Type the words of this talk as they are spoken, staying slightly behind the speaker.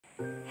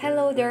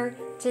Hello there!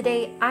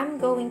 Today I'm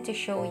going to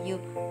show you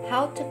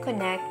how to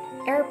connect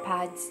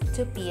Airpods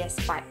to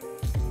PS5.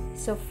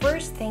 So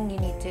first thing you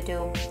need to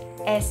do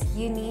is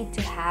you need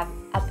to have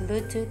a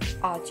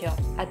Bluetooth audio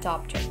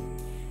adapter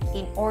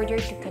in order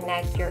to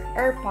connect your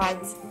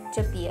Airpods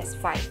to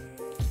PS5.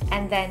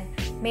 And then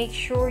make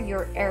sure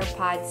your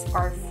Airpods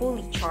are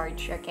fully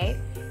charged, okay?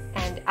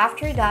 And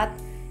after that,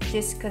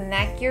 just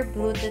connect your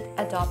Bluetooth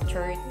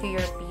adapter to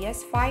your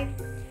PS5.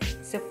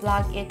 So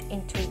plug it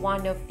into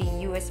one of the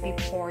USB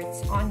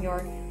ports on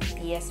your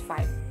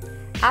PS5.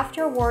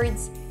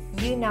 Afterwards,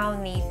 you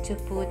now need to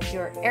put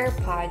your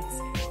AirPods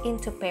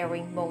into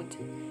pairing mode.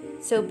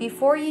 So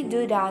before you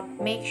do that,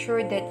 make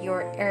sure that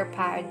your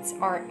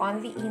AirPods are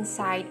on the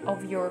inside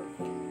of your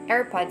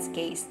AirPods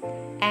case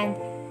and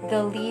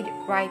the lid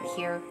right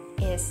here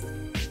is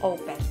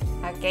open,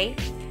 okay?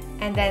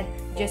 And then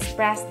just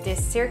press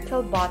this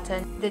circle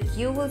button that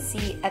you will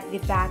see at the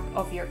back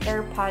of your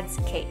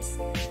AirPods case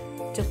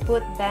to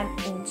put them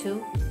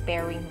into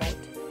pairing mode.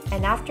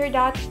 And after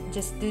that,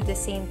 just do the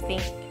same thing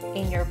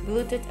in your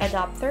Bluetooth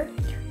adapter.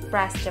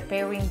 Press the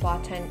pairing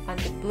button on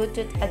the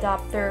Bluetooth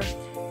adapter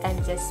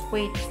and just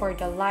wait for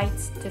the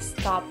lights to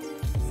stop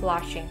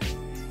flashing.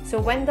 So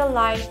when the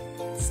light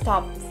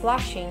stops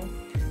flashing,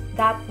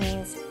 that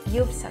means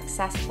you've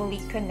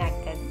successfully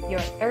connected your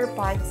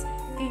AirPods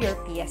to your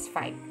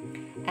PS5.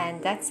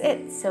 And that's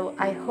it. So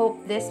I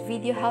hope this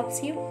video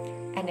helps you,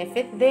 and if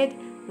it did,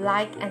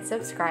 like and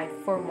subscribe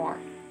for more.